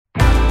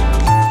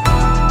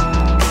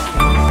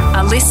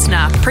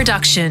listener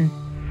production.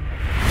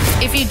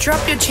 If you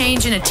drop your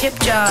change in a tip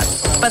jar,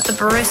 but the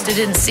barista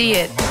didn't see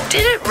it,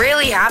 did it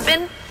really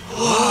happen?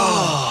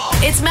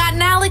 It's Matt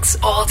and Alex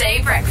All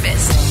Day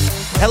Breakfast.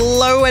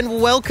 Hello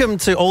and welcome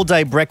to All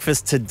Day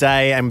Breakfast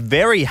today. I'm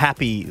very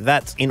happy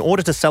that in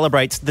order to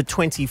celebrate the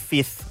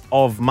 25th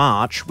of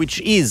March, which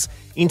is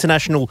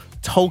International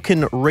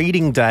Tolkien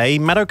Reading Day,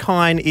 Matt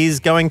O'Kine is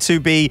going to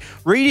be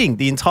reading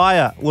the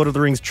entire Lord of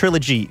the Rings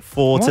trilogy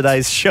for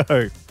today's show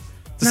to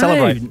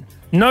celebrate.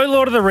 No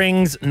Lord of the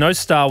Rings, no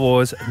Star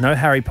Wars, no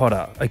Harry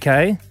Potter,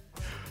 okay?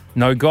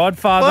 No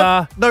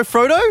Godfather. What? No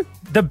Frodo?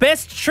 The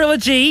best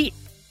trilogy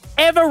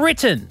ever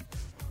written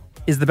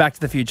is the Back to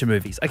the Future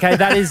movies. Okay,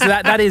 that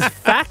is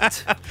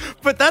fact.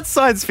 But that's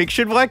science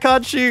fiction. Why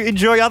can't you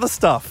enjoy other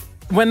stuff?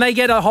 When they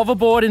get a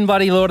hoverboard in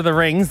bloody Lord of the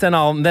Rings, then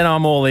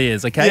I'm all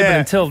ears, okay? Yeah. But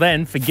until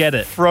then, forget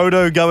it.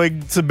 Frodo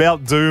going to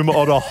Mount Doom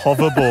on a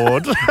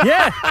hoverboard.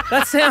 Yeah,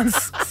 that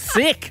sounds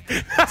sick.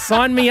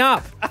 Sign me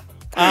up.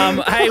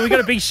 Hey, we got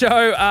a big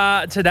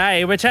show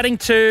today. We're chatting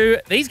to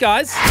these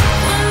guys.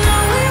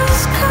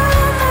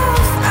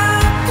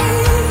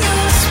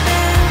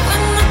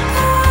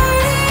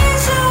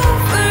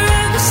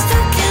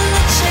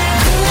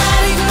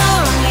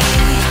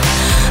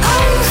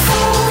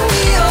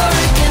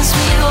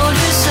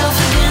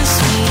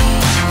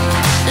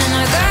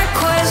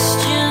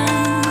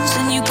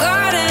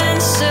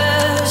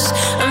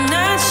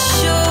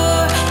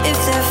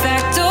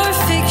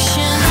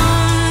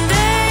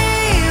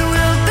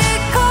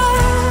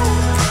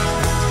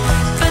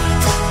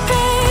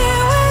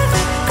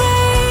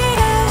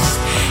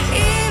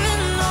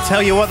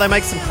 Tell you what, they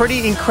make some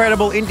pretty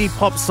incredible indie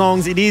pop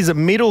songs. It is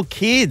Middle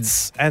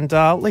Kids. And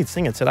lead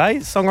singer today,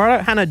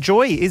 songwriter Hannah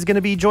Joy, is going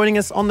to be joining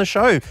us on the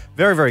show.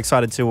 Very, very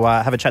excited to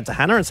have a chat to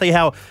Hannah and see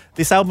how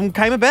this album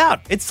came about.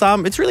 It's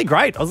really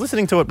great. I was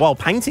listening to it while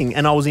painting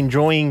and I was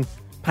enjoying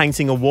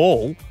painting a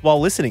wall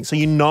while listening. So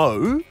it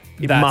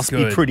must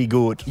be pretty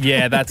good.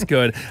 Yeah, that's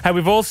good. Hey,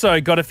 we've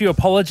also got a few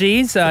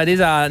apologies. It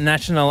is our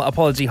National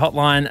Apology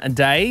Hotline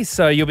Day.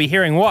 So you'll be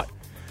hearing what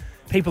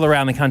people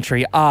around the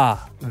country are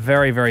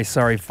very, very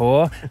sorry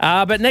for.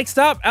 But next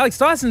up, Alex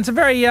Dyson.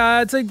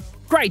 It's a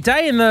great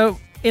day in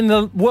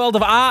the world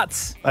of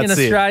arts in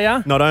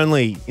Australia. Not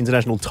only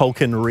International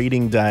Tolkien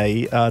Reading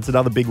Day, it's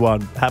another big one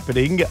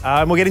happening.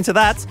 We'll get into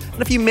that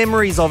and a few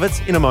memories of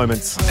it in a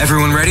moment.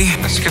 Everyone ready?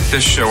 Let's get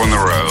this show on the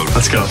road.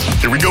 Let's go.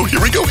 Here we go.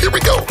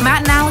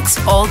 Matt and Alex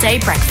All Day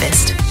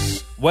Breakfast.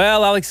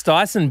 Well, Alex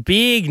Dyson,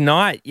 big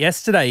night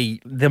yesterday.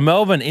 The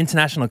Melbourne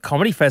International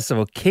Comedy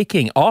Festival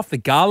kicking off. The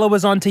gala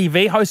was on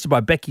TV, hosted by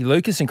Becky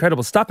Lucas.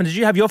 Incredible stuff. And did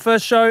you have your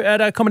first show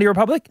at Comedy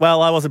Republic?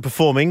 Well, I wasn't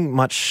performing,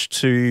 much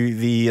to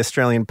the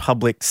Australian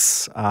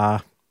public's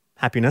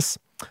happiness.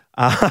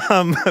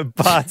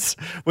 But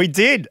we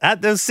did.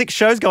 There was 6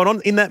 shows going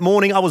on. In that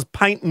morning, I was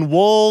painting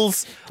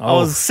walls. I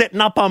was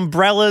setting up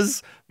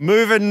umbrellas,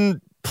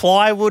 moving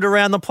plywood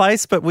around the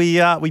place, but we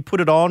put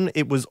it on.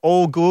 It was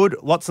all good,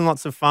 lots and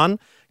lots of fun,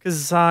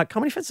 because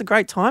Comedy Fest's a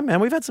great time, man.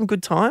 We've had some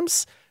good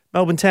times.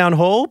 Melbourne Town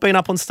Hall, been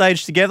up on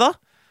stage together.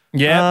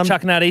 Yeah,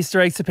 chucking out Easter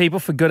eggs to people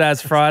for Good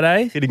As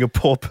Friday. Hitting a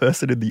poor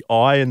person in the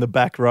eye in the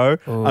back row.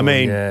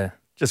 Ooh,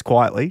 just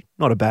quietly,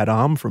 not a bad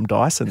arm from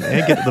Dyson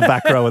there. Get to the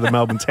back row of the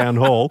Melbourne Town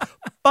Hall.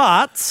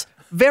 But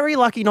very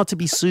lucky not to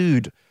be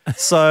sued.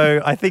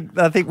 So I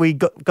think we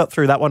got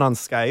through that one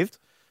unscathed,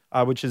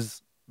 which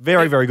is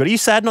very, very good. Are you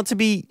sad not to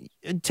be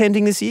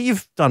attending this year?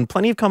 You've done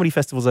plenty of comedy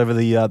festivals over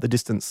the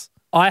distance.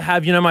 I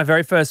have. You know, my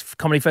very first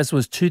comedy festival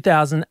was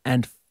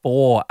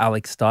 2004,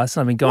 Alex Dyson.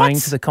 I've been going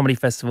to the comedy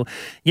festival.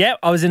 Yeah,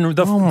 I was in the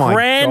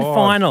grand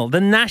final, the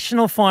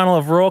national final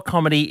of Raw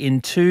Comedy in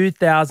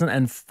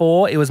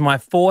 2004. It was my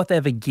 4th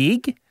ever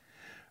gig.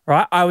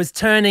 Right, I was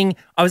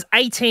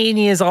 18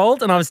 years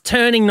old and I was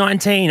turning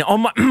 19.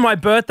 On my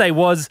birthday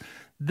was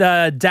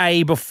the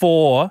day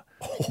before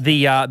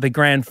the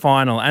grand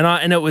final, and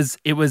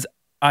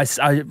I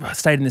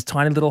stayed in this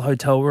tiny little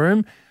hotel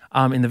room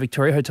in the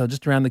Victoria Hotel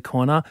just around the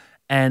corner,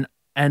 and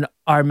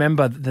I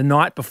remember the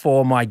night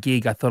before my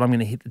gig, I thought I'm going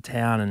to hit the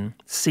town and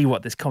see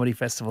what this comedy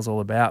festival's all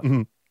about.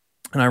 Mm-hmm.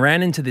 And I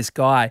ran into this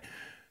guy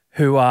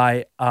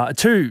who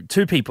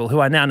two people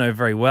who I now know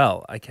very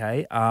well.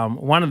 Okay,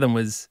 one of them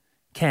was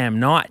Cam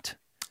Knight,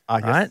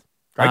 right?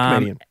 Great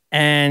comedian,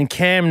 and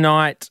Cam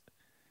Knight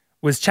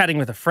was chatting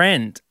with a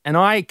friend, and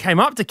I came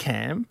up to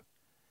Cam.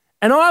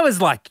 And I was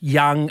like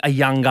a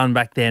young gun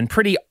back then,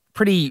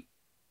 pretty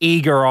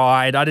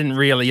eager-eyed. I didn't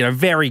really,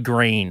 very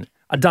green.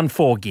 I'd done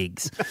 4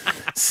 gigs.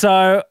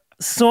 So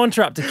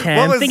saunter up to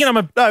Cam, what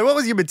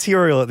was your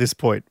material at this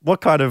point? What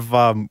kind of,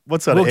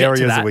 what sort of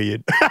areas are we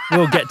in?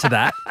 We'll get to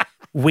that.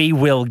 We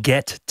will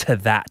get to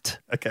that.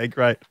 Okay,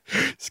 great.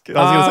 I was going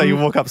to say you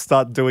walk up,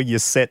 start doing your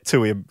set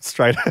to him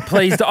straight.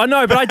 Please, I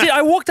know, but I did.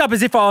 I walked up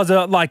as if I was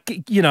a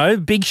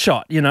big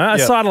shot. I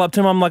sidle up to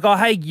him. I'm like, oh,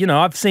 hey,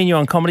 I've seen you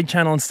on Comedy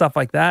Channel and stuff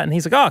like that. And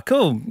he's like, oh,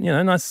 cool.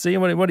 Nice to see you.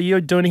 What are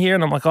you doing here?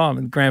 And I'm like, oh, I'm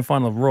in the grand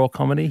final of Raw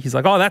Comedy. He's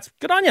like, oh, that's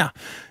good on you.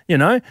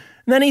 And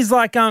then he's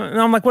like, and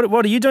I'm like,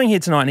 what are you doing here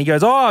tonight? And he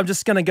goes, oh, I'm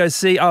just going to go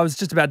see. I was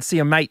just about to see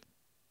a mate,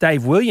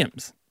 Dave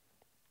Williams.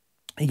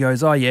 he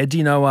goes, "Oh yeah, do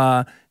you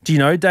know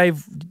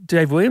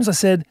Dave Williams?" I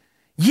said,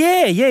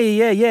 "Yeah.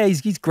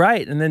 He's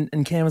great."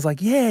 And Cam was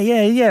like, "Yeah.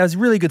 It was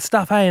really good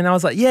stuff, hey." And I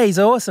was like, "Yeah, he's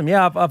awesome.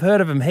 Yeah, I've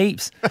heard of him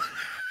heaps."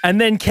 And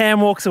then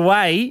Cam walks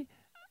away,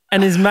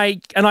 and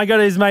I go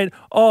to his mate,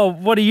 "Oh,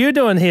 what are you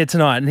doing here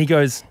tonight?" And he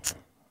goes,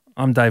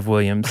 "I'm Dave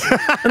Williams."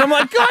 And I'm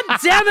like, "God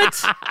damn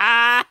it.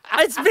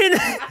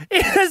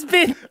 It has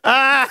been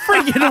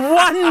freaking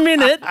 1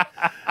 minute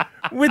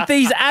with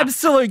these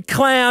absolute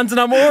clowns,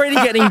 and I'm already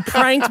getting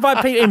pranked by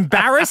people,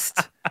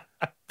 embarrassed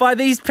by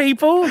these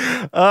people."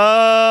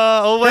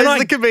 Always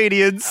the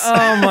comedians.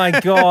 Oh my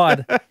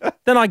God.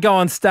 Then I go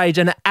on stage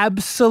and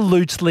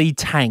absolutely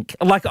tank.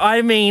 Like,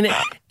 I mean,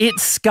 it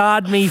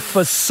scarred me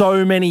for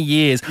so many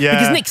years. Yeah.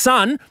 Because Nick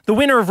Sun, the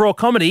winner of Raw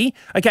Comedy,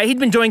 okay, he'd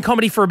been doing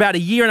comedy for about a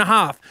year and a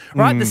half,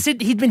 right?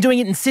 He'd been doing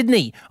it in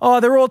Sydney.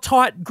 Oh, they're all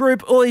tight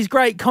group, all these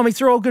great comics,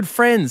 they're all good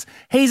friends.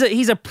 He's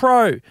a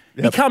pro.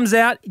 Yep. He comes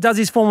out, he does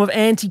his form of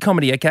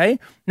anti-comedy, okay?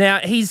 Now,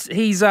 he's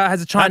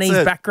has a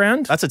Chinese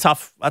background. That's a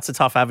tough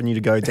avenue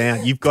to go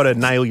down. You've got to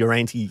nail your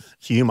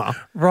anti-humor.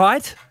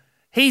 Right?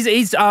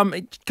 He's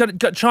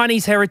got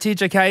Chinese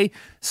heritage, okay?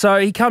 So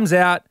he comes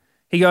out,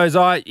 he goes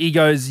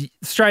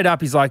straight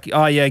up, he's like,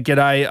 "Oh yeah,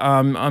 g'day,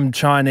 I'm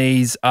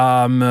Chinese,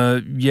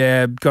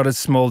 yeah, got a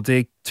small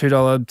dick,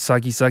 $2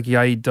 sucky,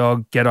 I eat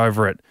dog, get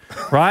over it."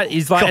 Right?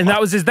 He's like, and that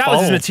was his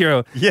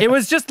material. Yeah. It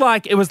was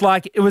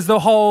the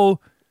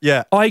whole,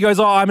 yeah. Oh, he goes,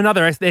 "Oh, I'm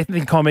another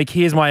ethnic comic,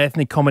 here's my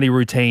ethnic comedy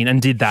routine,"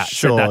 and did that.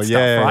 Sure, said that stuff,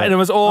 right? Yeah. And it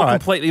was all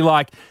completely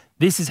like,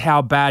 this is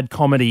how bad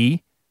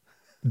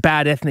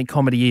ethnic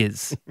comedy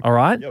is, all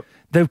right? Yep.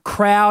 The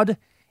crowd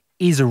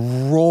is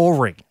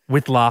roaring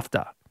with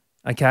laughter,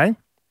 okay?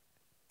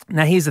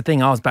 Now, here's the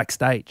thing. I was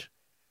backstage.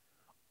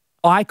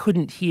 I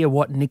couldn't hear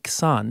what Nick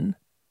Sun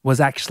was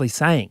actually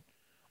saying.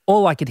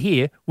 All I could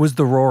hear was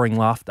the roaring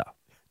laughter,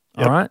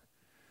 all right?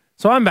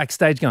 So I'm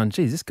backstage going,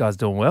 "Geez, this guy's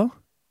doing well."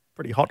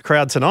 Pretty hot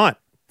crowd tonight.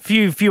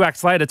 Few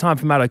acts later, time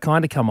for Matt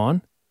O'Kine to come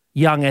on,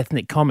 young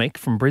ethnic comic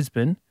from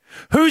Brisbane,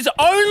 whose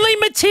only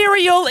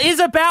material is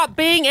about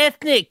being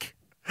ethnic.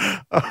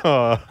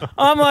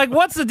 I'm like,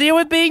 "What's the deal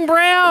with being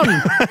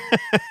brown?"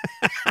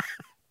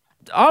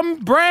 "I'm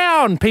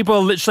brown." People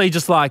are literally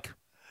just like,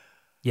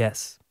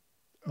 "Yes,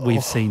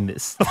 we've seen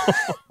this.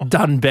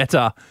 Done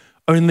better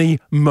only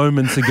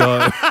moments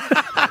ago."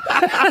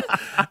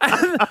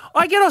 And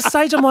I get off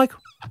stage, I'm like,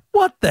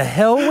 what the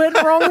hell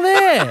went wrong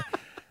there?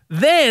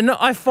 Then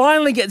I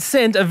finally get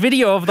sent a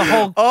video of the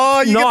whole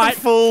night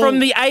from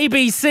the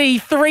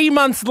ABC 3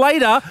 months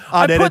later.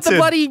 I put the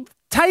bloody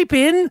tape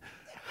in.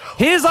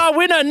 Here's our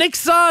winner, Nick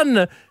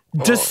Sun,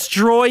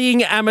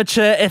 destroying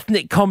amateur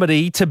ethnic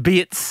comedy to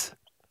bits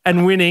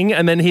and winning.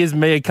 And then here's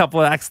me a couple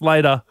of acts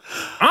later.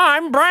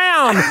 "I'm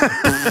brown."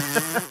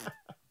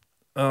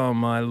 Oh,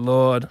 my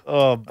Lord.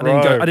 Oh, bro.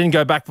 I didn't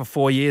go back for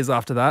 4 years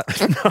after that.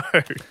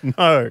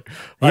 No.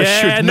 I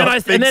should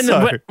not think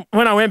so.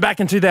 When I went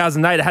back in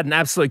 2008, I had an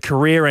absolute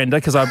career ender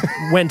because I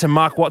went to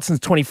Mark Watson's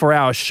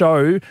 24-hour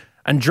show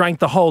and drank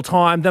the whole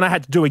time. Then I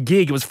had to do a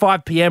gig. It was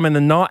 5 p.m. in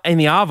the night in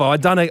the Arvo.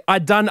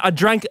 I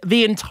drank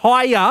the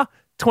entire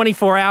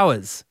 24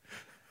 hours.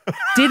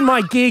 Did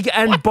my gig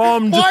and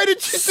bombed. Why did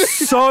you do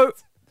so?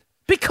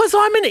 Because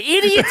I'm an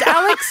idiot,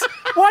 Alex.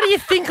 Why do you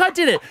think I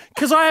did it?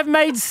 Because I have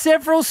made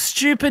several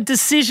stupid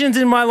decisions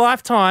in my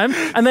lifetime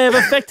and they have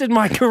affected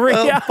my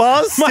career.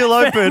 Bar's still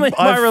open.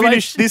 I've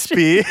finished this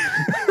beer.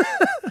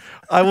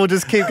 I will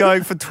just keep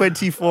going for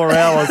 24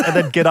 hours and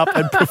then get up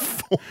and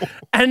perform.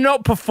 And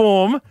not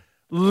perform,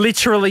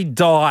 literally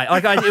die.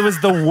 It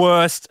was the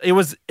worst. It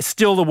was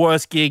still the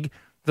worst gig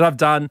that I've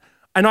done.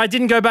 And I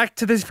didn't go back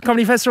to this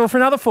comedy festival for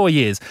another 4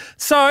 years.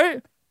 So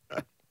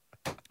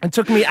it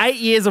took me 8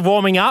 years of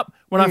warming up.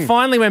 When I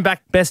finally went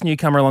back, best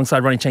newcomer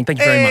alongside Ronnie Cheng. Thank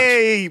you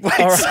very much.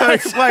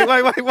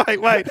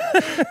 Wait.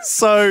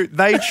 So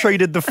they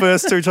treated the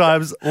first 2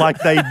 times like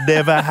they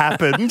never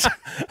happened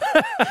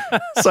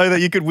so that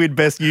you could win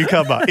best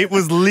newcomer. It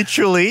was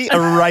literally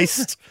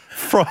erased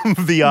from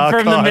the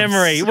archives. From the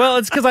memory. Well,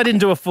 it's because I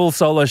didn't do a full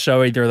solo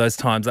show either of those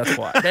times. That's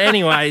why. But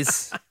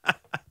anyways.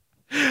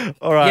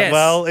 All right, yes.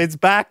 Well, it's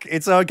back.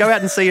 It's go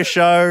out and see a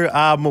show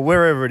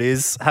wherever it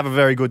is. Have a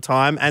very good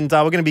time. And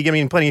we're going to be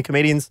getting plenty of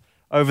comedians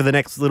over the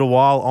next little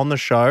while on the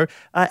show.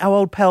 Our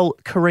old pal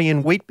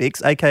Korean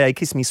Weet-Bix, a.k.a.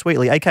 Kiss Me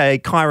Sweetly, a.k.a.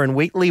 Kyron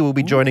Wheatley, will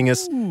be joining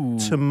us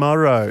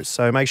tomorrow.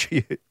 So make sure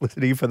you're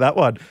listening for that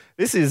one.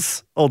 This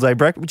is All Day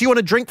Breakfast. Do you want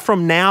to drink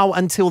from now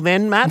until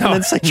then, Matt? No,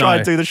 and then try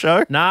and do the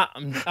show? Nah,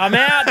 I'm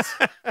out.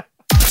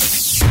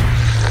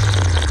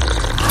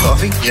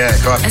 Coffee? Yeah,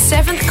 coffee. A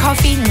 7th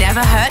coffee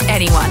never hurt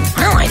anyone.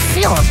 Oh, I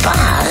feel a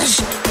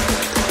buzz.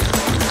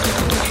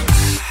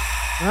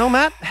 Well,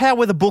 Matt, how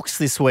were the books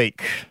this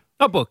week?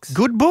 What books?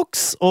 Good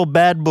books or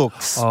bad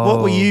books? Oh.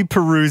 What were you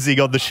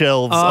perusing on the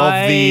shelves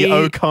of the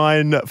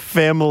O'Kine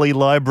Family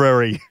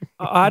Library?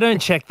 I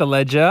don't check the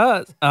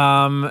ledger.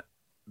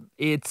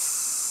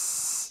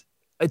 It's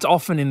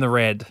often in the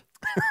red.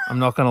 I'm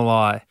not going to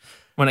lie.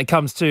 when it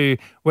comes to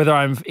whether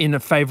I'm in a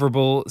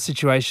favourable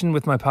situation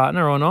with my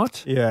partner or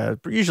not. Yeah,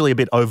 usually a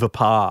bit over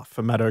par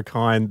for Matt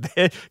O'Kine.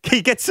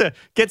 He gets a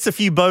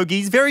few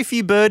bogeys, very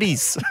few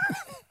birdies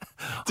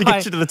to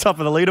get you to the top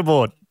of the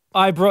leaderboard.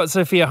 I brought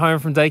Sophia home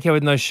from daycare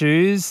with no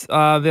shoes the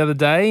other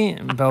day,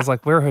 and Belle's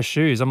like, "Where are her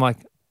shoes?" I'm like,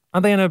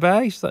 "Aren't they in her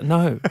bag?" She's like,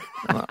 "No."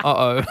 I'm like,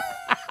 uh-oh.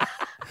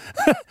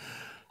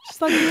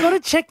 She's like, "You've got to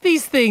check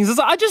these things." I was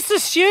like, "I just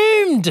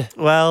assumed."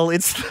 Well,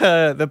 it's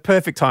the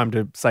perfect time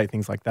to say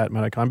things like that,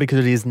 Matt O'Kine, because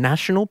it is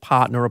National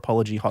Partner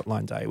Apology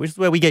Hotline Day, which is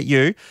where we get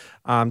you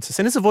to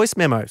send us a voice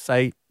memo.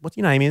 Say what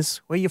your name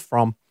is, where you're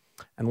from,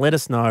 and let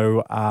us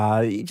know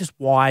just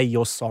why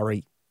you're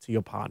sorry to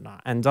your partner.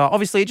 And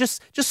obviously it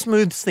just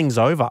smooths things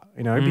over,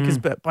 because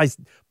by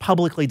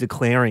publicly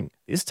declaring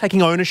this,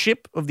 taking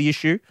ownership of the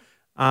issue,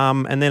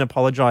 and then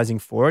apologising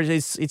for it,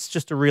 it's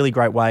just a really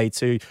great way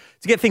to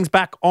get things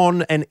back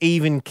on an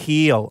even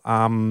keel.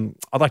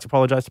 I'd like to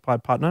apologise to my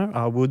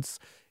partner. Woods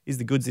is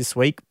the goods this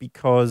week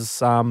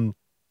because I'd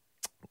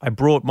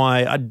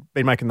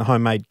been making the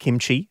homemade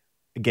kimchi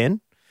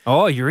again.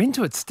 Oh, you're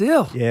into it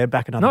still? Yeah,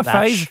 back another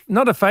batch.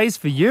 Not a phase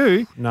for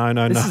you. No.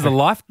 This is a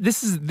life.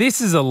 This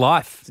is a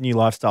life. It's a new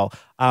lifestyle.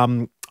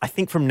 I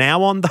think from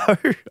now on, though,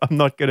 I'm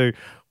not going to,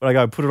 when I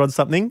go put it on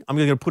something, I'm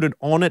going to put it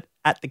on it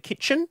at the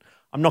kitchen.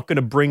 I'm not going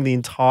to bring the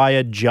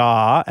entire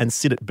jar and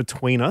sit it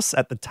between us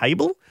at the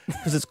table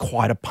because it's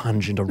quite a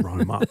pungent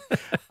aroma.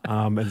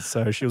 And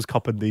so she was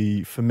copping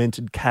the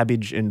fermented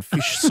cabbage and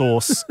fish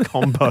sauce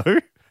combo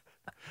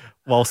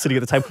while sitting at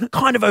the table.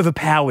 Kind of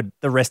overpowered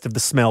the rest of the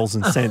smells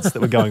and scents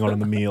that were going on in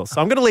the meal. So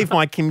I'm going to leave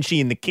my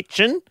kimchi in the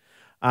kitchen.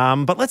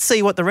 But let's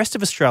see what the rest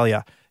of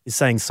Australia is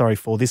saying sorry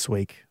for this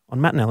week on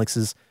Matt and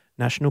Alex's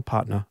National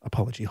Partner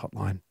Apology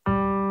Hotline.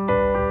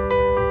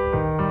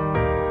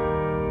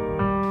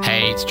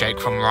 Hey, it's Jake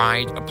from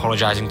Ride,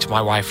 apologising to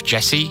my wife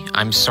Jessie.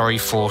 I'm sorry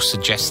for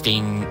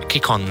suggesting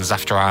kick-ons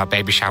after our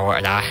baby shower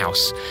at our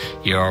house.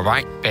 You're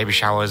right, baby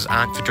showers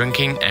aren't for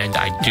drinking, and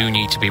I do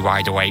need to be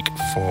wide awake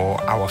for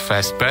our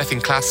first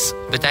birthing class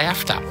the day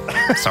after.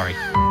 Sorry.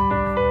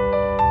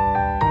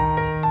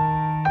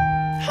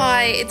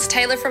 Hi, it's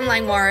Taylor from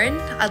Langwarrin.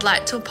 I'd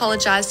like to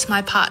apologise to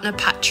my partner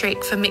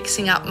Patrick for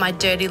mixing up my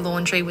dirty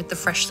laundry with the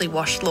freshly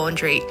washed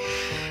laundry.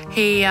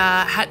 He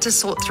had to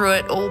sort through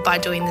it all by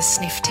doing the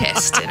sniff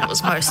test, and it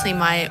was mostly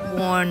my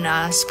worn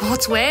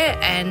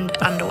sportswear and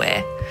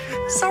underwear.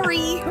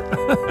 Sorry.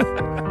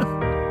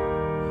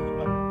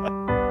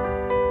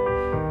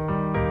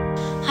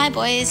 Hi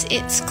boys,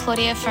 it's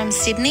Claudia from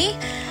Sydney.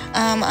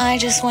 I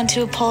just want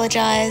to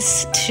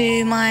apologise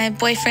to my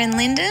boyfriend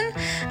Lyndon.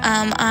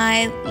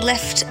 I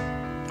left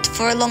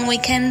for a long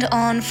weekend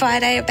on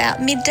Friday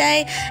about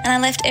midday, and I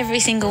left every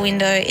single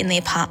window in the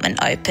apartment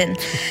open.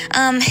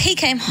 He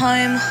came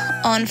home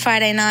on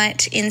Friday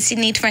night in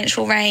Sydney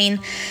torrential rain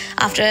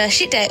after a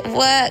shit day at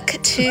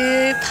work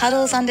to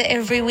puddles under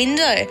every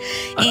window,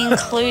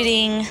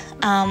 including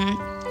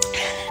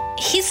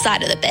his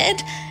side of the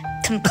bed,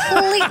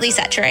 completely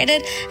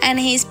saturated, and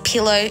his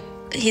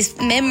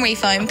memory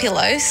foam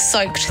pillow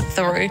soaked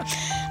through.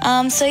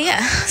 So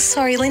yeah,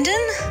 sorry Lyndon,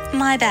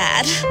 my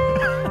bad.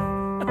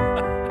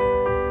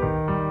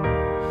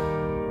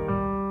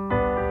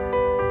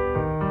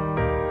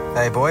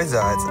 Hey boys, it's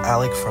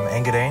Alec from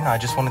Engadine. I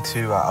just wanted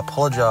to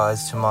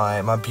apologise to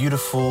my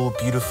beautiful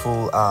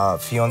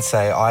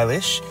fiancée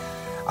Eilish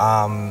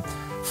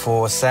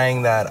for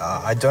saying that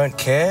I don't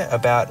care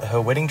about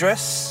her wedding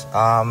dress.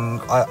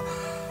 I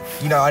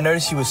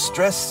noticed she was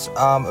stressed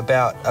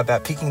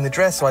about picking the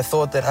dress, so I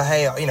thought that,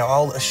 hey,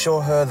 I'll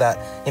assure her that,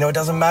 it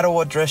doesn't matter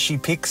what dress she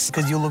picks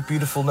because you'll look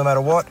beautiful no matter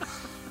what.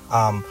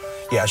 I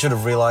should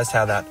have realised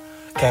how that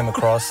came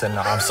across, and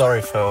I'm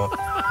sorry for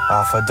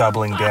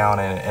doubling down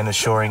and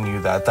assuring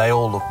you that they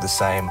all look the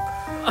same.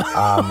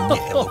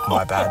 Look,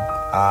 my bad.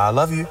 I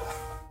love you.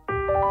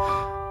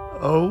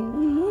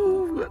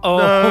 Oh,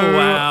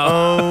 wow.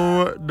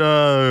 Oh,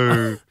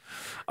 no.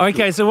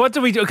 Okay, so what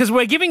do we do? Because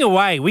we give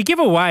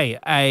away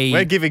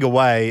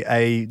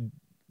a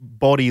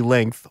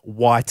body-length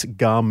white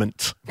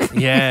garment.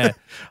 Yeah.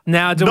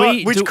 Now,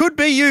 which could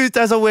be used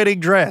as a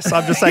wedding dress.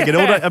 I'm just saying,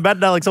 a Matt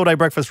and Alex all-day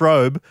breakfast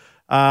robe.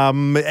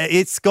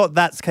 It's got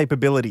that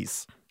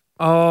capabilities.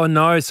 Oh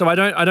no! So I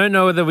don't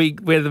know whether we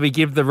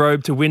give the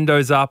robe to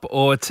windows up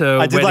or to.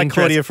 I did wedding like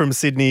Claudia dress. from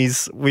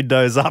Sydney's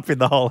windows up in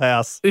the whole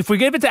house. If we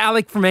give it to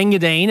Alec from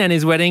Engadine and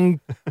his wedding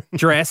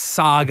dress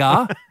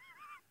saga,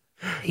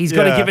 he's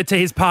got to give it to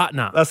his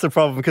partner. That's the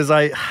problem, because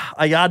I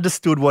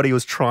understood what he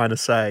was trying to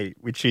say,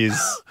 which is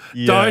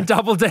don't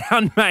double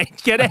down,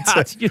 mate. Get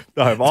out. He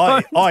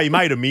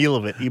made a meal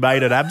of it. He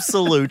made an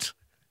absolute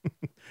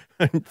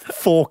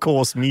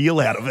 4-course meal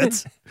out of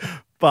it.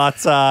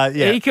 But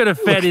he could have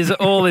fed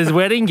all his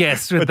wedding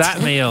guests with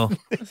that meal.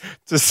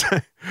 Just,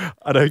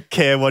 I don't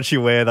care what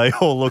you wear; they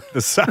all look the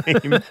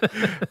same.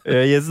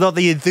 It's not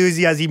the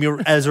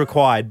enthusiasm as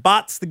required.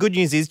 But the good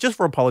news is, just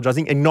for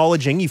apologising,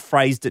 acknowledging you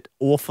phrased it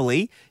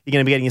awfully, you're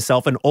going to be getting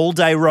yourself an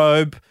all-day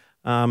robe,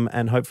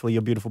 and hopefully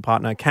your beautiful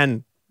partner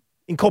can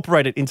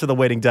incorporate it into the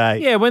wedding day.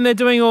 Yeah, when they're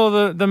doing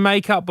all the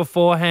makeup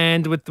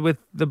beforehand with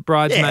the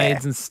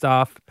bridesmaids and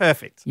stuff.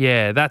 Perfect.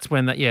 Yeah, that's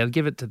when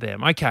give it to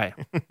them. Okay.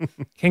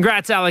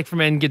 Congrats, Alec from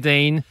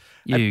Engadine.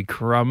 You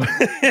crumb.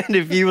 And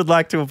if you would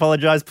like to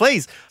apologise,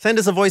 please send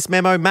us a voice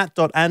memo,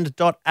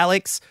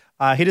 matt.and.alex.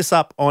 Hit us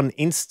up on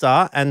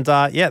Insta. And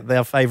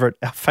our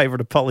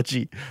favourite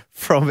apology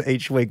from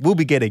each week. We'll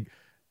be getting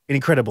an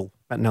incredible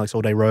Matt and Alex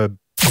All Day robe.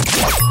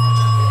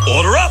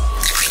 Order up.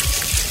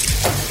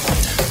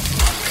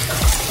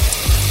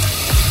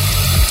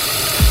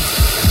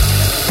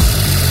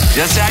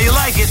 Just how you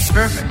like it.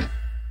 Perfect.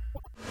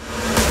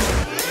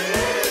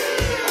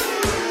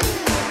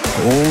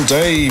 All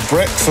day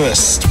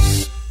breakfast.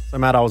 So,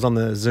 Matt, I was on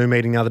the Zoom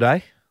meeting the other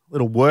day.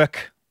 Little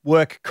work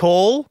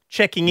call,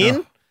 checking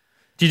in.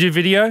 Did you do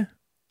video?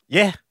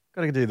 Yeah,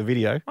 got to do the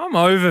video. I'm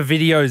over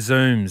video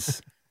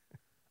Zooms.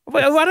 I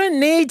don't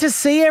need to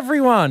see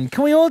everyone.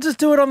 Can we all just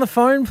do it on the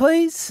phone,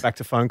 please? Back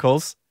to phone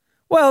calls.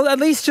 Well, at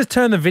least just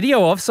turn the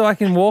video off so I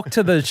can walk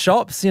to the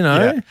shops, you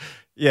know.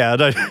 Yeah, I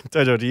don't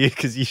do it to you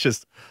because you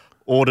just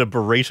order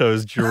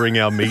burritos during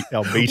our meetings.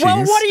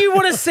 Well, what do you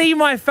want to see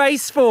my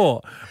face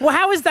for? Well,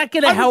 how is that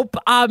going to help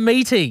our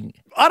meeting?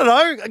 I don't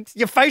know.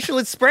 Your facial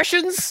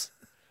expressions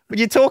when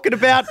you're talking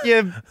about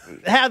where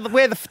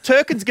the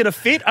turkey's going to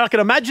fit. I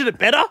can imagine it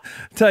better.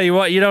 Tell you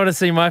what, you don't want to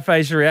see my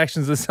facial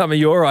reactions to some of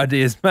your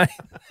ideas, mate.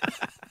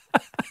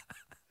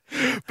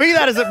 Be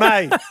that as it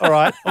may. All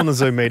right, on the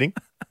Zoom meeting.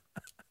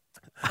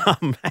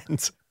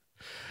 And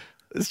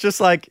it's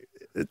just like,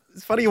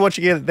 it's funny you're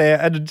watching it there,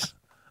 and it's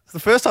the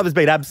first time it's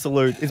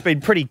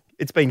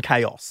been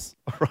chaos,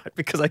 all right?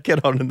 Because I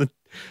get on and the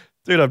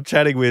dude I'm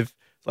chatting with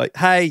is like,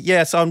 hey,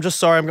 yeah, so I'm just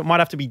sorry, I might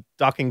have to be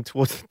ducking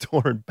towards the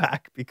door and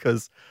back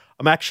because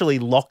I'm actually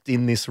locked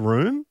in this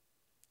room.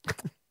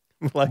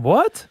 I'm like,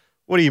 what?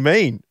 What do you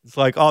mean? It's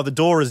like, oh, the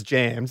door is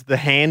jammed, the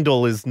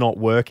handle is not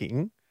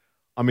working.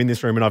 I'm in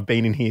this room and I've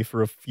been in here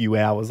for a few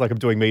hours. Like I'm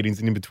doing meetings,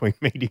 and in between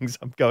meetings,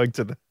 I'm go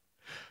to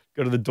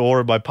the door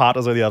and my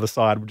partner's on the other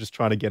side. We're just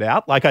trying to get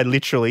out. Like I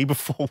literally,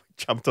 before we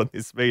jumped on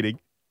this meeting,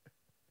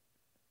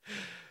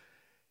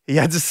 he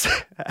had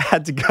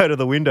to go to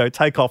the window,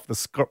 take off the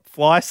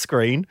fly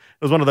screen.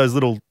 It was one of those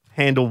little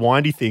handle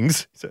windy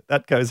things. So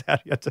that goes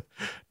out. He had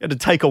to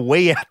take a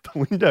wee out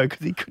the window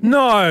because he couldn't.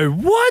 No,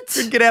 what?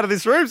 Couldn't get out of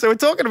this room. So we're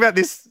talking about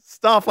this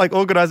stuff, like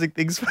organising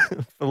things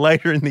for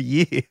later in the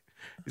year.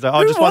 He's like,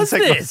 oh, just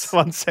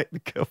one sec.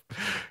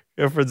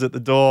 The girlfriend's at the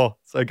door,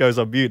 so it goes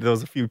on mute. There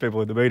was a few people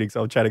in the meeting,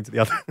 so I'm chatting to the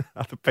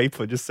other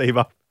people and just see him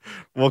up,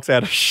 walks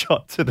out a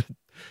shot to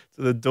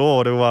the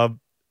door to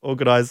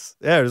organise.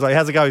 Yeah, it was like,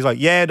 how's it going? He's like,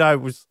 yeah, no,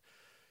 it was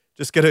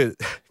just going to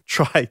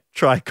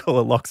try call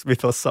a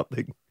locksmith or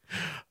something.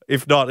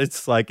 If not,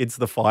 it's like it's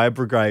the fire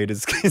brigade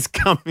is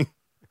coming.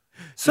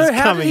 So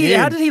how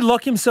did he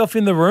lock himself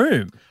in the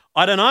room?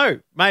 I don't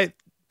know, mate.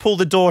 Pull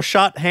the door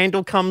shut,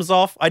 handle comes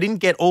off. I didn't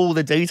get all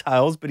the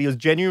details, but he was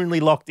genuinely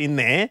locked in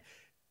there.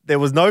 There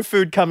was no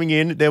food coming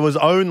in. There was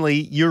only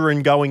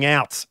urine going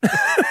out.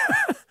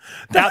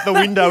 Out the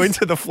window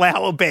into the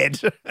flower bed.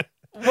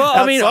 Well,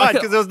 I mean,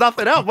 because there was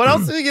nothing else. What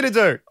else are you going to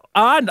do?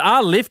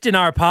 Our lift in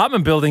our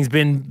apartment building's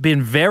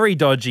been very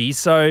dodgy.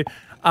 So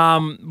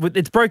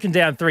it's broken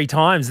down 3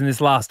 times in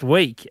this last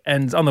week.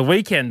 And on the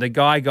weekend,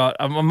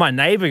 my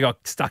neighbour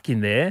got stuck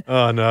in there.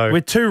 Oh, no.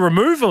 With 2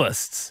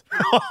 removalists.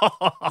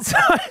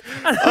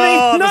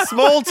 The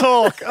small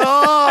talk.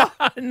 Oh.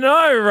 I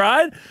know,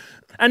 right?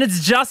 And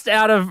it's just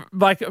out of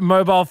like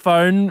mobile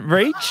phone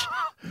reach,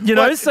 you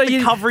know. So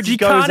the coverage you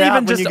goes can't out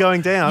even when you're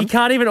going down. You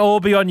can't even all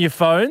be on your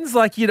phones.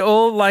 Like you'd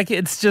all like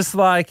it's just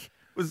like it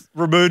was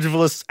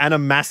removalists and a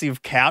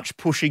massive couch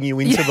pushing you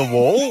into the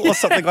wall or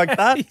something like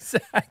that.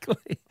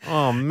 Exactly.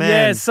 Oh man.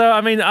 Yeah. So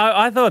I mean,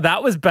 I thought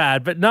that was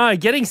bad, but no,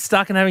 getting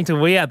stuck and having to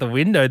wee out the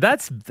window,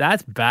 that's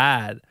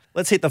bad.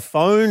 Let's hit the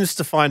phones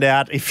to find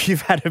out if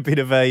you've had a bit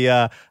of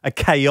a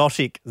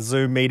chaotic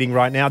Zoom meeting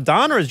right now.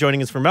 Dana is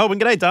joining us from Melbourne.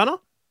 G'day, Dana.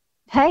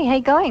 Hey, how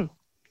you going?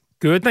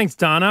 Good, thanks,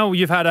 Dana. Well,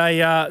 you've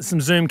had some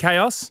Zoom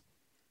chaos?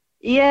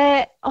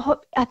 Yeah,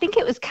 I think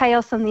it was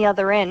chaos on the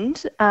other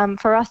end.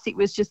 For us, it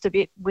was just a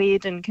bit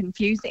weird and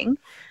confusing.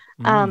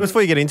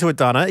 Before you get into it,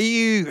 Dana,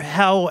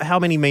 how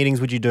many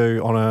meetings would you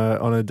do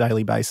on a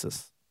daily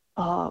basis?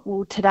 Oh,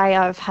 well, today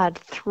I've had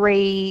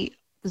 3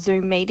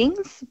 Zoom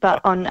meetings, but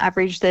on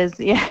average,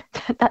 that's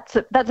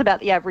about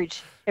the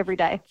average every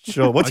day.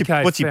 Sure. What's your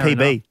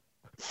PB? Enough.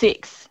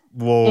 6.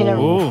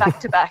 Whoa!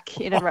 Back to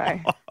back in a row.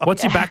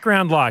 What's your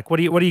background like? What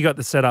do you got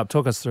the setup?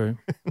 Talk us through.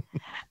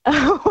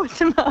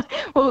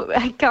 Well,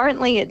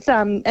 currently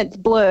it's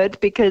blurred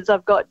because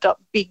I've got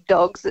big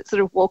dogs that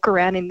sort of walk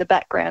around in the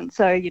background.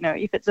 So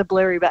if it's a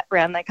blurry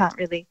background, they can't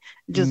really.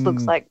 It just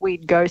looks like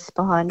weird ghosts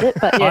behind it.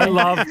 But yeah.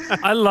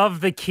 I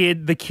love the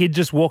kid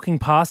just walking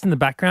past in the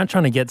background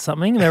trying to get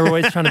something. They're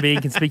always trying to be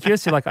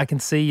inconspicuous. You're like, I can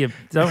see you.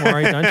 Don't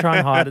worry. Don't try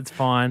and hide. It's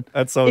fine.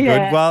 That's all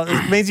good. Well,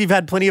 it means you've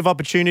had plenty of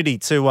opportunity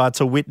to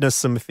witness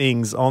some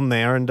things on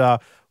there. And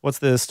what's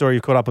the story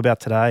you caught up about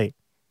today?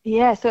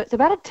 Yeah, so it's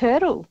about a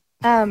turtle.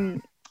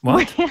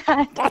 What?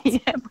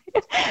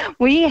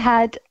 We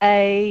had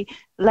a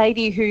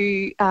lady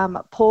who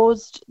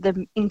paused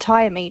the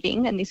entire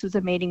meeting, and this was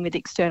a meeting with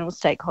external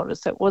stakeholders,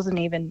 so it wasn't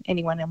even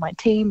anyone on my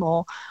team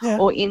or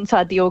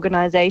inside the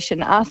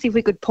organisation, asked if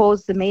we could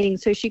pause the meeting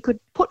so she could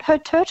put her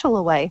turtle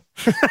away.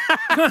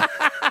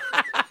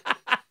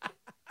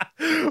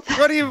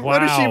 What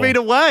does she mean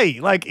away?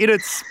 Like in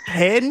its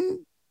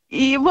pen?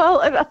 Yeah, well,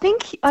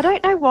 I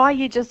don't know why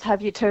you just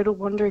have your turtle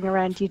wandering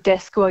around your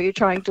desk while you're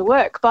trying to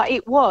work, but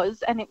it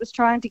was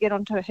trying to get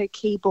onto her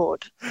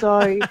keyboard.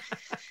 So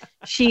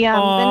she, the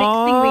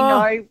next thing we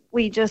know,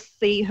 we just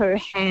see her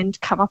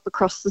hand come up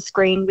across the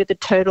screen with the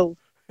turtle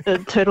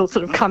sort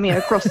of coming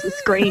across the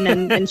screen,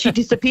 and she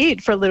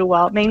disappeared for a little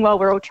while. Meanwhile,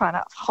 we're all trying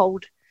to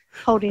hold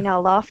in our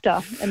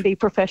laughter and be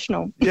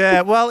professional.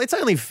 Yeah, well, it's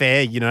only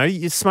fair,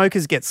 your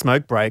smokers get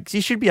smoke breaks.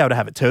 You should be able to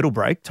have a turtle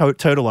break.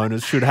 Turtle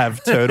owners should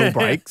have turtle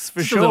breaks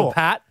for sure. A little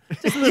pat,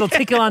 just a little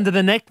tickle under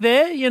the neck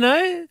there,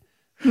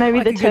 Maybe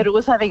like the turtle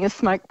was having a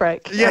smoke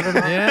break.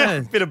 Yeah,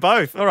 a bit of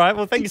both. All right,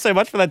 well, thank you so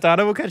much for that,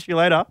 Dana. We'll catch you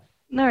later.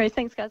 No worries.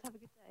 Thanks, guys. Have a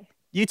good day.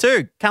 You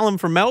too. Callum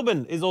from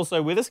Melbourne is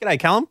also with us. G'day,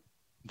 Callum.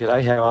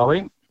 G'day, how are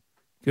we?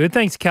 Good,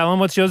 thanks, Callum.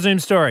 What's your Zoom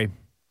story?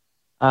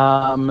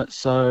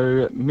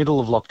 So middle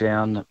of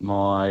lockdown,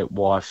 my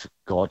wife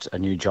got a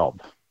new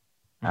job.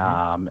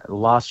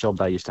 Last job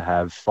they used to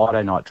have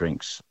Friday night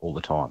drinks all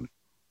the time.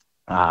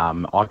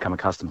 I come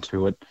accustomed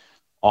to it.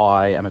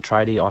 I am a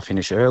tradie. I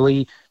finish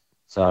early,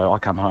 so I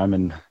come home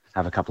and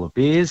have a couple of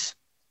beers.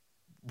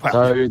 Wow.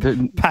 So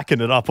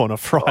packing it up on a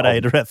Friday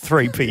at about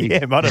 3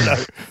 p.m. I don't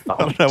know. I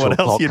don't know what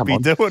else you'd be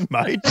doing,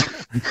 mate.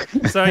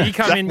 So you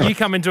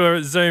come into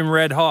a Zoom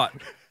red hot.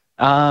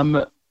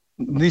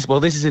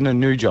 This is in a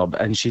new job,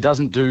 and she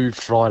doesn't do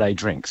Friday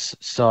drinks.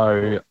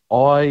 So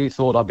I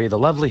thought I'd be the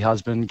lovely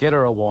husband, get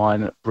her a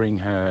wine, bring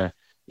her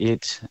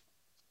it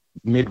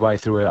midway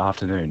through her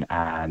afternoon.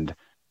 And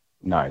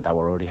no, they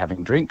were already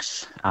having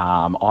drinks.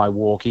 I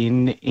walk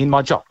in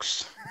my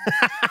jocks.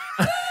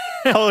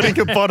 Holding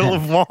a bottle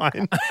of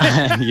wine.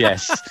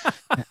 Yes.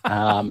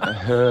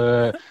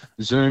 Her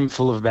Zoom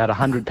full of about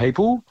 100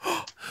 people.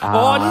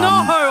 Oh, no!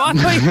 I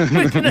thought you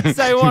were going to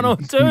say one or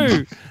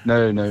two.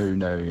 No.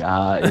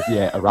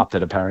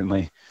 Erupted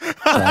apparently.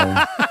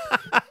 So,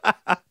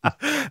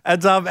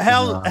 and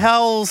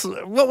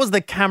what was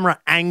the camera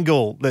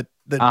angle that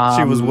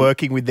she was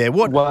working with there?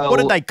 What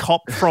did they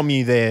cop from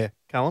you there,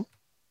 Callum?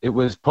 It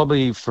was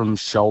probably from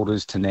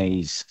shoulders to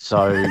knees,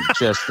 so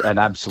just an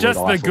absolute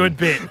just the good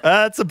bit.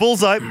 It's a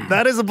bullseye.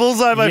 That is a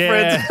bullseye, my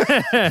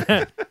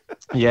friend.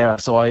 Yeah,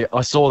 so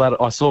I saw that.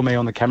 I saw me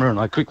on the camera, and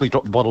I quickly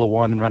dropped the bottle of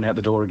wine and ran out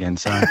the door again.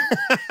 So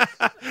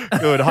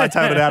good,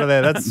 hightailed it out of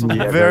there. That's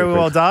very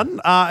well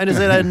done. And is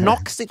it a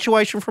knock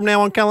situation from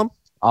now on, Callum?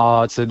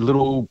 It's a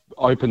little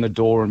open the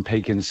door and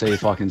peek and see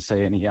if I can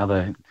see any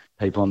other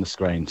people on the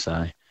screen.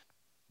 So.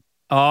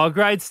 Oh,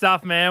 great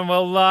stuff, man.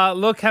 Well,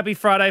 look, happy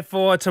Friday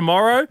for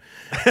tomorrow.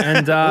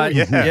 And,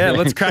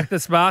 let's crack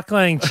the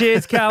sparkling.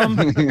 Cheers, Callum.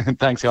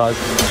 Thanks, guys.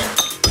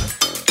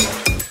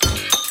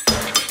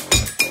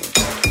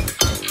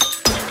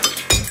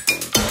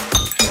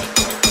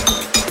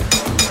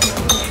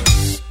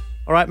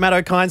 All right, Matt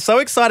O'Kine, so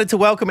excited to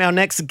welcome our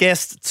next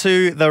guest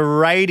to the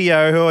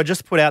radio, who I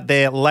just put out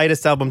their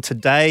latest album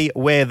today,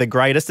 We're the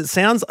Greatest. It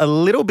sounds a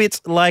little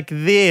bit like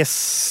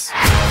this.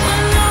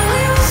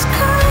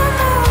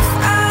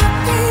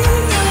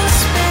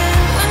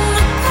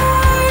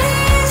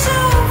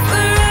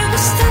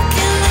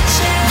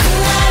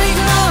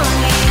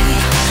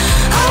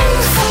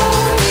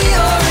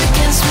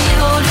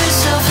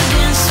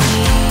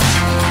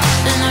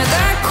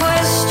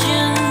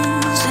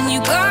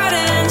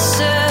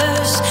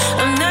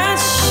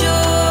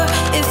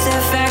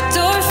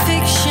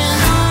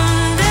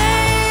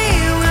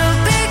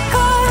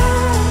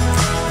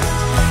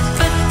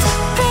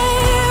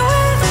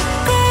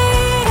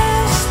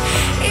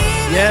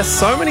 Yes,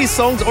 so many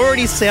songs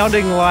already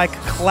sounding like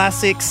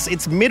classics.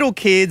 It's Middle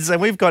Kids,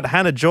 and we've got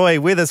Hannah Joy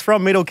with us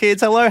from Middle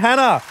Kids. Hello,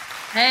 Hannah.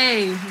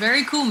 Hey,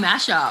 very cool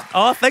mashup.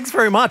 Oh, thanks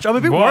very much. I'm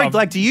a bit worried.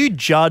 Like, do you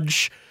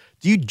judge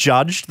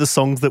the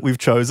songs that we've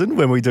chosen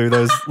when we do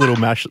those little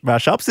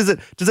mashups?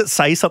 Does it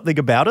say something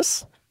about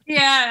us?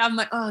 Yeah, I'm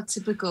like, oh,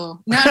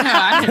 typical. No. Is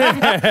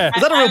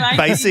that a real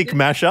basic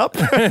mashup?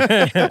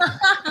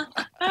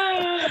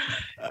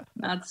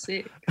 That's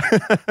sick.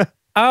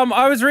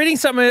 I was reading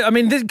something. I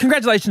mean,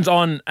 congratulations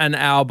on an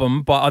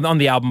album, on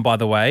the album, by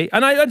the way.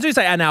 And I do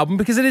say an album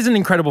because it is an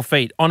incredible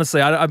feat. Honestly,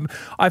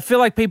 I feel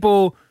like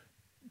people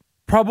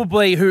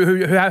probably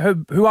who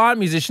aren't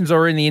musicians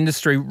or in the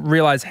industry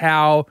realize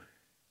how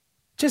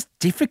just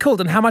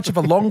difficult and how much of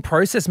a long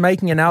process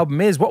making an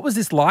album is. What was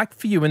this like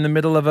for you in the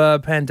middle of a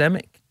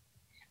pandemic?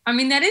 I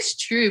mean, that is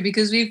true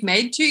because we've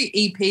made 2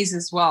 EPs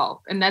as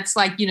well. And that's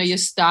like, you're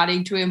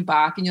starting to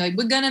embark and you're like,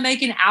 we're going to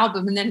make an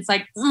album. And then it's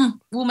like,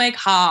 we'll make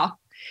half.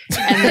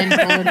 and then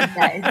call it a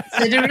day.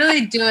 So to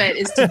really do it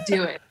is to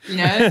do it, you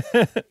know?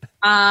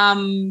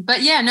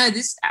 But yeah, no,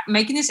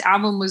 making this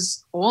album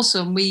was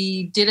awesome.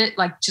 We did it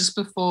like just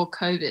before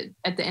COVID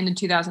at the end of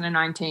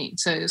 2019.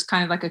 So it was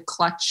kind of like a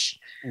clutch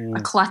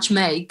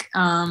make.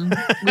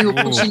 We were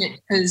pushing it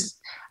because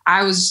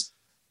I was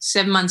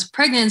 7 months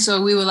pregnant.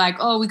 So we were like,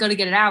 oh, we got to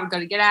get it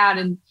out.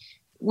 And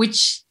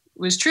which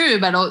was true,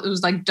 but it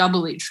was like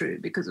doubly true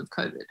because of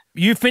COVID.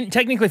 You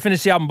technically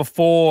finished the album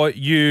before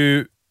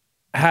you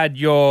had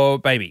your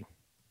baby.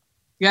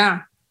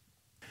 Yeah.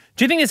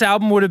 Do you think this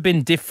album would have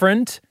been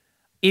different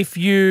if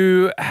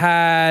you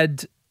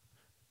had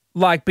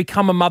like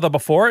become a mother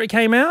before it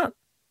came out?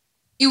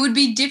 It would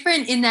be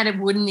different in that it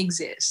wouldn't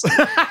exist.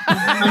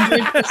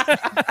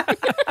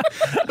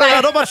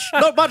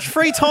 Not much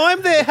free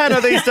time there, Hannah,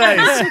 these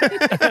days.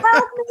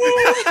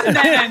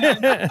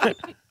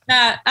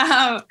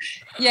 No.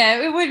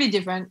 Yeah, it would be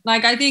different.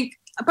 Like, I think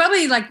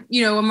probably like,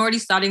 you know, I'm already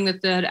starting the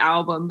third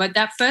album, but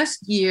that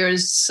first year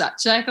is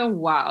such like a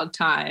wild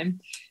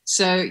time.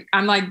 So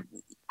I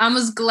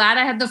was glad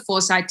I had the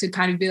foresight to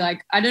kind of be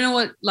like, I don't know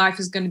what life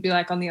is going to be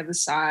like on the other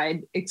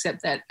side,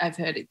 except that I've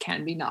heard it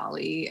can be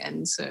gnarly.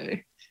 And so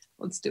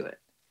let's do it.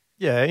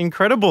 Yeah,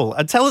 incredible.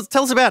 Tell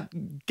us about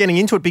getting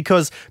into it,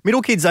 because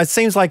Middle Kids, it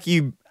seems like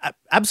you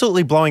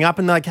absolutely blowing up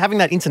and like having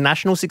that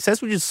international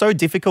success, which is so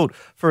difficult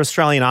for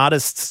Australian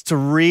artists to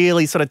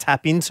really sort of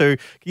tap into.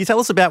 Can you tell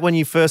us about when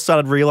you first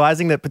started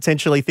realising that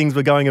potentially things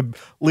were going a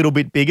little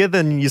bit bigger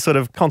than your sort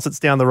of concerts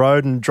down the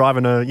road and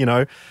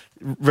driving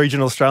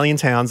regional Australian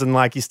towns, and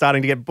like you're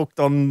starting to get booked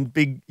on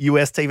big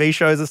US TV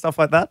shows and stuff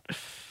like that?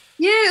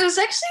 Yeah, it was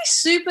actually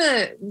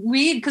super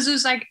weird because it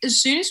was like as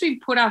soon as we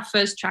put our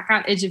first track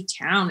out, Edge of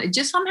Town, it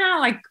just somehow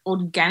like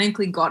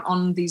organically got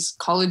on these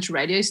college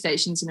radio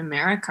stations in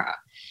America.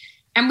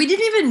 And we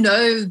didn't even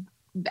know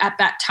at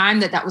that time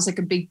that was like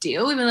a big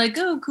deal. We were like,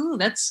 oh, cool,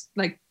 that's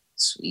like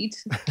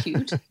sweet,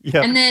 cute.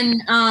 Yeah. And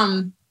then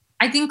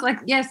I think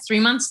 3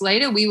 months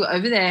later we were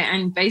over there,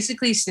 and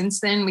basically since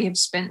then we have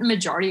spent the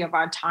majority of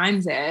our time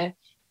there.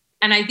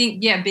 And I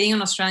think, yeah, being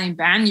an Australian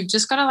band, you've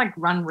just got to like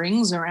run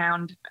rings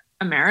around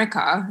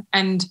America,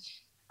 and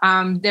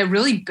they're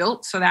really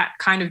built for that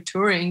kind of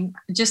touring.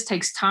 It just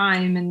takes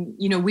time. And,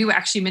 you know, we were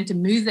actually meant to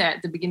move there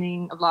at the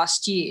beginning of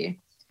last year,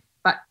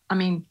 but I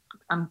mean,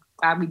 I'm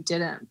glad we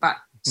didn't. But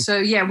so,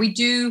 yeah, we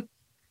do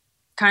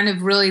kind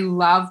of really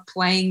love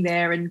playing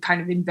there and kind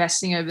of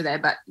investing over there,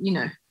 but, you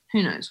know,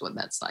 who knows what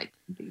that's like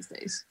these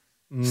days.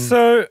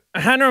 So,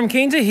 Hannah, I'm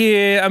keen to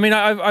hear, I mean,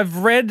 I've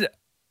read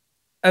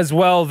as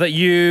well that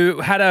you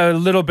had a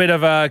little bit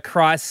of a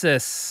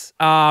crisis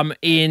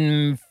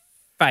in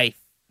faith,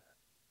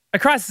 a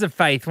crisis of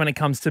faith when it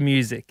comes to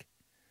music.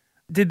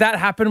 Did that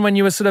happen when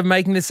you were sort of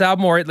making this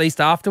album, or at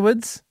least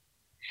afterwards?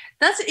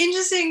 That's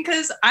interesting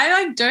because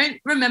I don't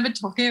remember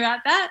talking about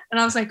that. And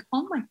I was like,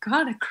 oh my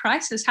God, a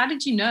crisis. How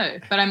did you know?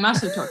 But I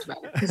must have talked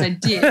about it because I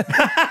did.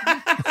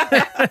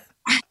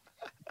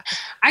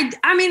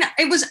 I mean,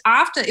 it was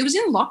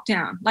in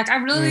lockdown. Like I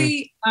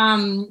really,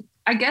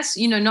 I guess,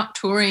 you know, not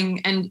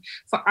touring. And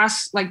for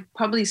us, like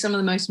probably some of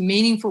the most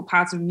meaningful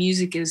parts of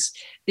music is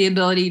the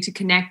ability to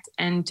connect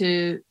and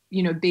to,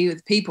 you know, be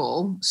with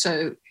people.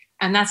 So,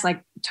 and that's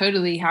like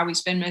totally how we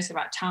spend most of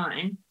our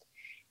time.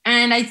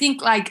 And I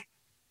think like,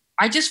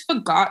 I just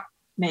forgot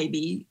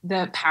maybe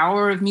the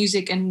power of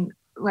music and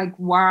like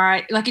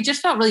why, like it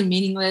just felt really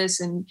meaningless.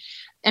 And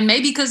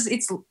maybe because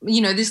it's,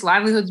 you know, this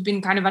livelihood's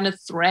been kind of under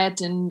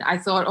threat, and I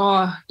thought,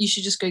 oh, you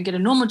should just go get a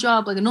normal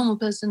job like a normal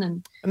person.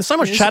 And there's so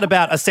much chat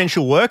about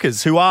essential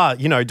workers who are,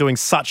 you know, doing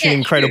such an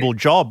incredible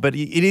job, but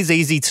it is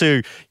easy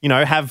to, you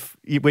know, have,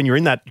 when you're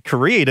in that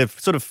career, to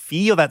sort of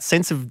feel that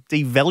sense of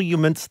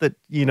devaluement that,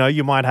 you know,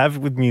 you might have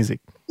with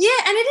music. Yeah,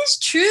 and it is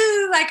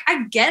true. Like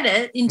I get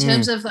it in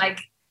terms of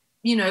like,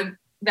 you know,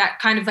 that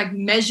kind of like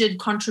measured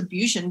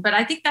contribution. But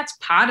I think that's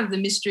part of the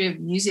mystery of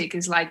music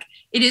is like,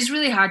 it is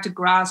really hard to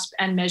grasp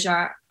and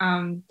measure.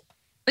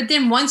 But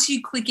then once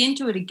you click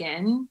into it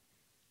again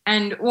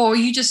or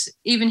you just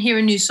even hear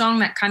a new song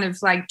that kind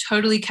of like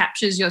totally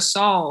captures your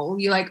soul,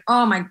 you're like,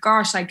 oh my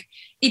gosh, like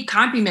it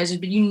can't be measured,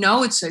 but you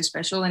know, it's so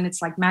special and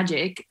it's like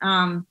magic.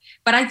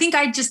 But I think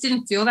I just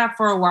didn't feel that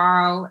for a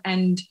while.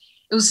 And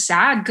it was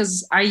sad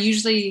because I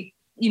usually,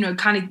 you know,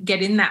 kind of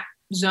get in that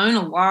zone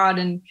a lot.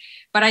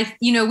 But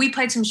we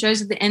played some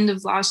shows at the end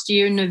of last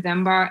year in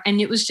November, and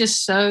it was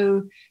just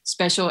so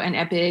special and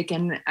epic.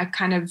 And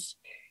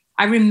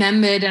I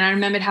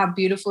remembered how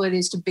beautiful it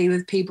is to be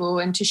with people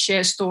and to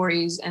share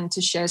stories and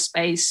to share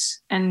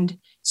space. And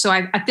so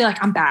I feel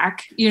like I'm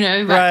back, you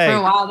know, but for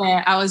a while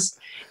there, it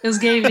was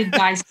getting a bit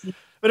dicey.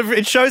 But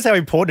it shows how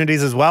important it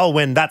is as well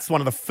when that's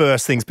one of the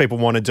first things people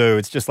want to do.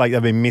 It's just like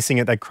they've been missing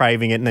it, they're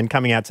craving it, and then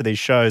coming out to these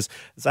shows.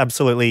 It's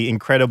absolutely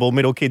incredible.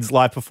 Middle Kids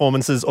live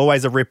performances,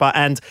 always a ripper.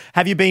 And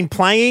have you been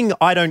playing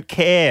I Don't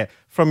Care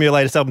from your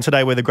latest album,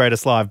 Today We're the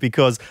Greatest Live?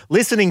 Because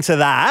listening to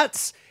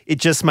that, it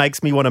just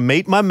makes me want to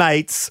meet my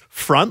mates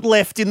front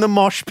left in the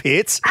mosh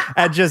pit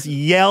and just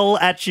yell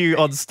at you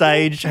on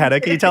stage. Hannah,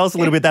 can you tell us a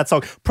little bit that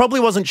song? Probably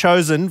wasn't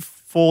chosen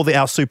for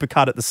our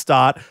supercut at the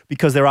start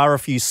because there are a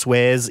few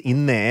swears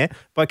in there.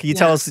 But can you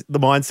tell us the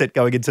mindset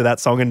going into that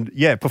song and,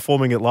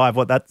 performing it live,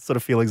 what that sort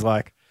of feeling's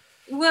like?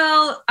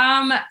 Well,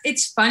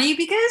 it's funny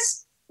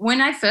because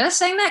when I first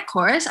sang that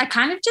chorus, I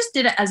kind of just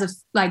did it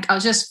as I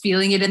was just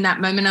feeling it in that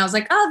moment. I was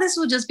like, oh, this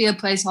will just be a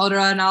placeholder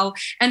and I'll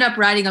end up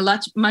writing a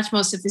much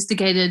more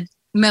sophisticated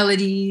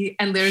melody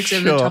and lyrics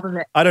over the top of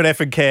it. I don't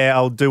effing care.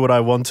 I'll do what I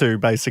want to,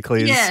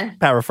 basically, is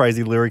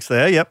paraphrasing lyrics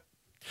there. Yep.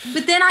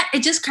 But then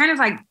it just kind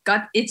of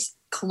got its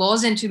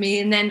claws into me,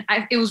 and then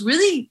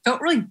it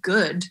felt really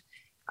good.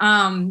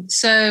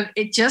 So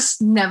it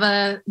just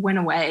never went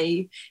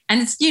away.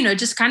 And it's,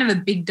 just kind of a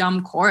big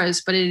dumb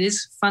chorus, but it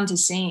is fun to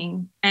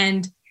sing.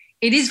 And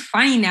it is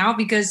funny now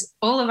because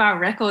all of our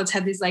records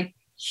have this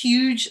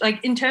huge,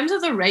 in terms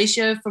of the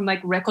ratio from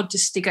record to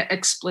sticker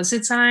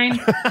explicit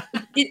sign,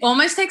 it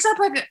almost takes up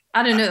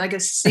a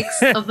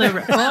sixth of the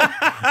record.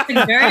 It's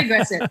been very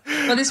aggressive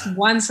for this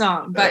one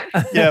song. But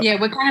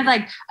we're kind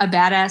of a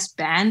badass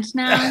band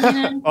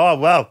now. Oh,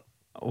 wow.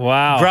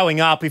 Wow.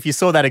 Growing up, if you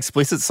saw that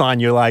explicit sign,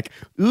 you're like,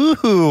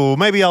 ooh,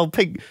 maybe I'll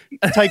take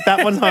that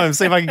one home,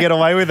 see if I can get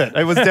away with it.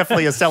 It was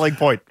definitely a selling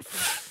point.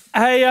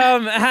 Hey,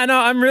 Hannah,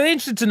 I'm really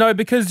interested to know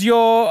because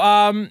your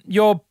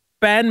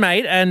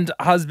bandmate and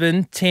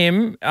husband,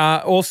 Tim,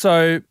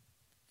 also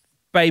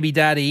baby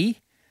daddy.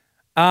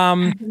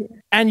 And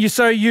I've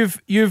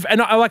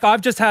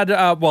just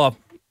had,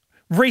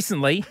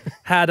 recently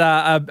had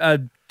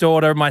a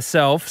daughter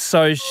myself.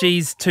 So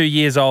she's 2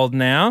 years old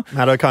now.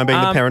 Matt O'Kine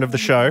being the parent of the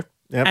show.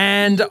 Yep.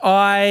 And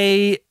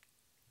I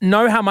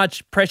know how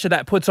much pressure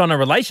that puts on a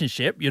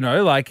relationship, going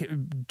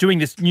on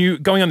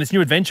this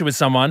new adventure with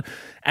someone.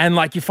 And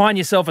you find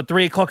yourself at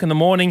 3 o'clock in the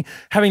morning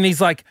having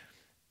these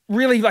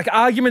really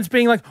arguments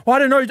being well, I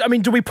don't know. I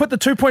mean, do we put the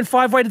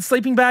 2.5 weighted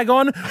sleeping bag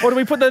on or do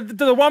we put the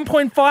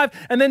 1.5?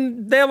 And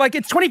then they're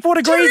it's 24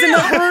 degrees in the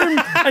room.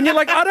 And you're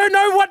I don't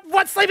know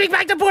what sleeping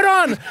bag to put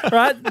on,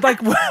 right?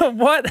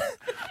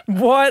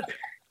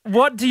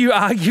 What do you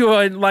argue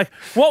on?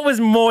 What was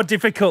more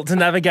difficult to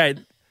navigate,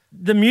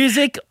 the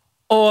music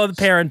or the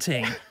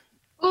parenting?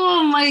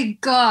 Oh my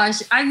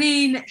gosh. I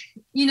mean,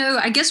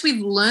 I guess we've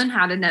learned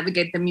how to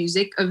navigate the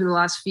music over the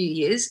last few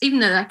years, even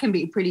though that can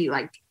be pretty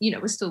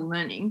we're still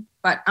learning.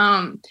 But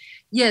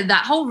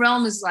that whole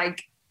realm is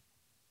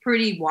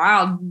pretty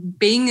wild,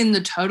 being in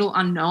the total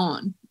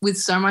unknown with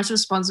so much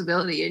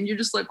responsibility. And you're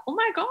just oh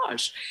my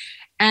gosh.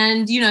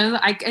 And,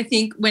 I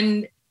think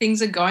when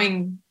things are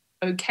going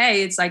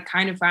okay, it's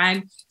kind of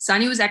fine.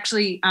 Sonny was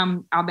actually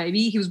our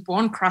baby. He was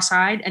born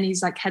cross-eyed and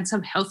he's had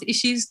some health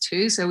issues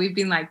too. So we've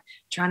been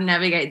trying to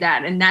navigate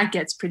that. And that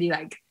gets pretty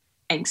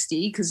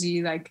angsty because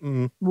you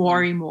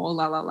worry more,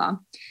 la la la.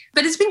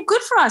 But it's been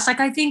good for us.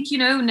 I think,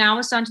 now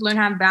we're starting to learn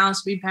how to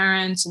balance to be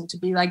parents and to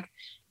be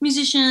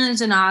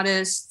musicians and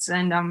artists.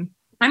 And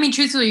I mean,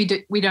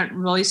 truthfully, we don't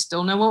really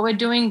still know what we're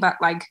doing, but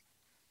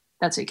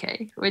that's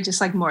okay. We're just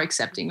more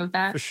accepting of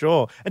that. For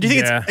sure. And do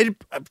you think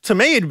to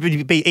me,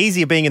 it'd be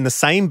easier being in the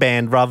same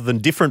band rather than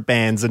different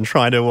bands and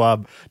trying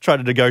to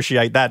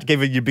negotiate that,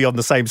 given you'd be on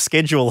the same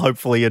schedule,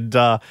 hopefully, and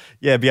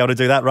be able to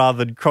do that rather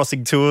than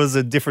crossing tours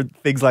and different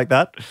things like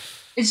that.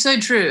 It's so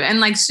true.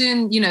 And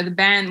soon, the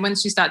band,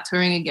 once you start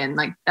touring again,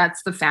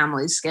 that's the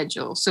family's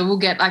schedule. So we'll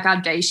get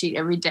our day sheet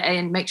every day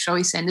and make sure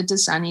we send it to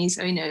Sonny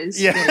so he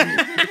knows. Yeah.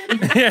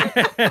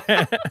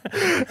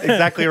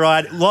 Exactly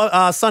right.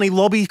 Sonny,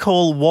 lobby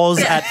call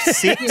was at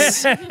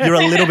 6. You're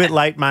a little bit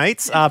late,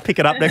 mates. Pick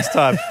it up next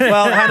time.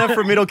 Well, Hannah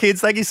from Middle Kids,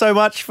 thank you so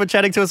much for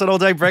chatting to us on All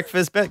Day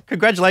Breakfast.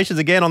 Congratulations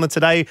again on the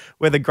Today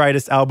We're the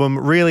Greatest album.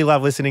 Really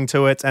love listening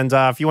to it. And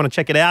if you want to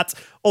check it out,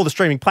 all the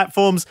streaming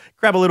platforms,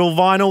 grab a little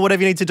vinyl,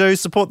 whatever you need to do,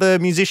 support the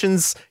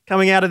musicians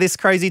coming out of this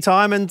crazy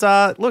time. And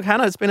look,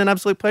 Hannah, it's been an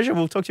absolute pleasure.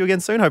 We'll talk to you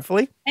again soon,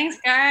 hopefully. Thanks,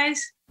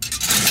 guys.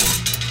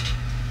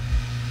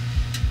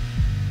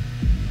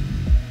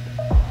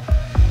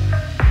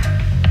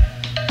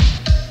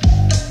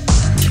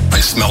 I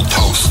smell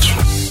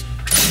toast.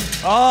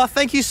 Oh,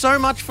 thank you so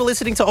much for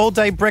listening to All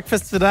Day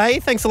Breakfast today.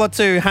 Thanks a lot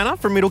to Hannah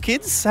from Middle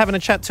Kids, having a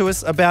chat to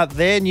us about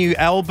their new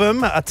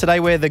album, Today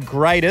We're the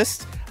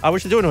Greatest,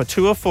 which they're doing a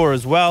tour for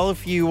as well.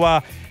 If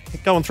you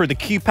going through the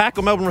QPAC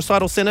or Melbourne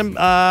Recital Centre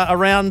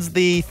around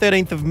the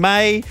 13th of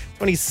May,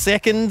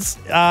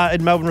 22nd at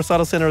Melbourne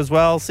Recital Centre as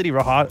well. City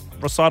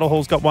Recital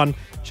Hall's got one.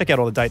 Check out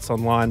all the dates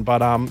online.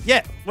 But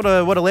what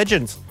a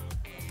legend.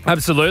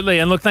 Absolutely.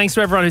 And look, thanks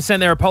to everyone who sent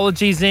their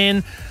apologies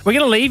in. We're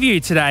going to leave you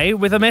today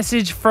with a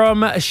message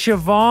from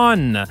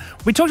Siobhan.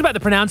 We talked about the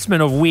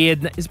pronouncement of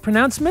weird. Is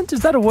pronouncement? Is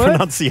that a word?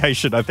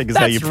 Pronunciation, I think, is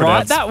how you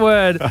pronounce. That's right, that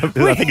word.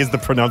 I think is the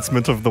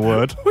pronouncement of the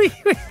word.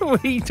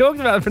 We talked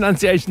about the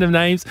pronunciation of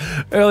names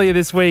earlier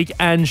this week,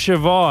 and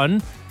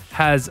Siobhan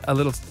has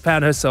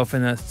found herself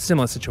in a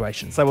similar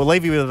situation. So we'll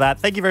leave you with that.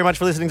 Thank you very much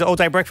for listening to All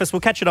Day Breakfast.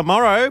 We'll catch you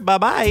tomorrow.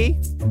 Bye-bye.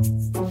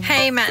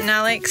 Hey, Matt and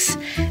Alex.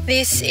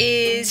 This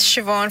is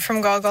Siobhan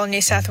from Golgol,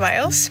 New South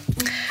Wales.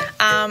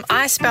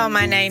 I spell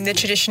my name the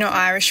traditional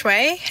Irish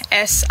way,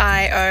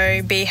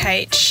 Siobhan,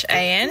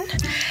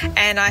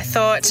 and I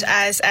thought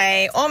as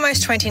a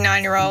almost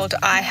 29-year-old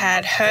I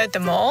had heard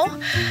them all.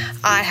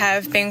 I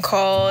have been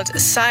called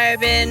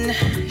Siobhan,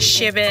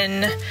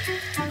 Shibin,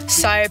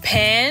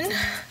 Siopan,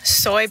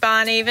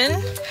 Soyban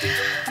even.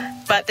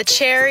 But the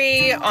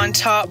cherry on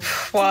top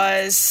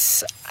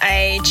was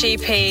a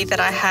GP that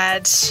I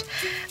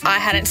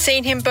hadn't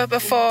seen him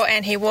before,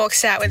 and he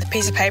walks out with a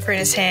piece of paper in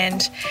his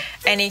hand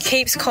and he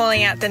keeps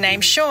calling out the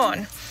name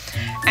Sean.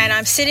 And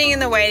I'm sitting in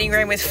the waiting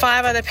room with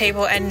 5 other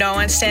people and no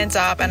one stands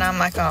up, and I'm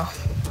like, oh,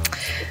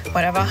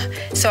 whatever.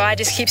 So I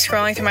just keep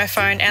scrolling through my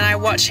phone and I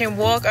watch him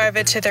walk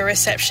over to the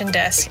reception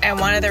desk, and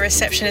one of the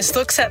receptionists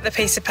looks at the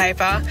piece of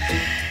paper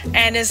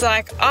and is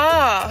like,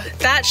 oh,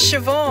 that's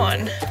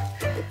Siobhan.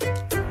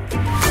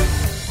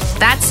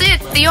 That's it.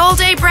 The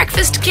all-day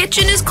breakfast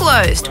kitchen is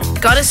closed.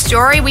 Got a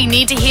story we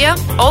need to hear?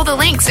 All the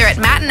links are at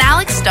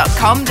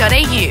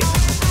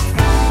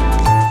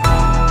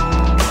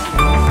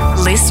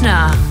mattandalex.com.au.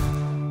 Listener.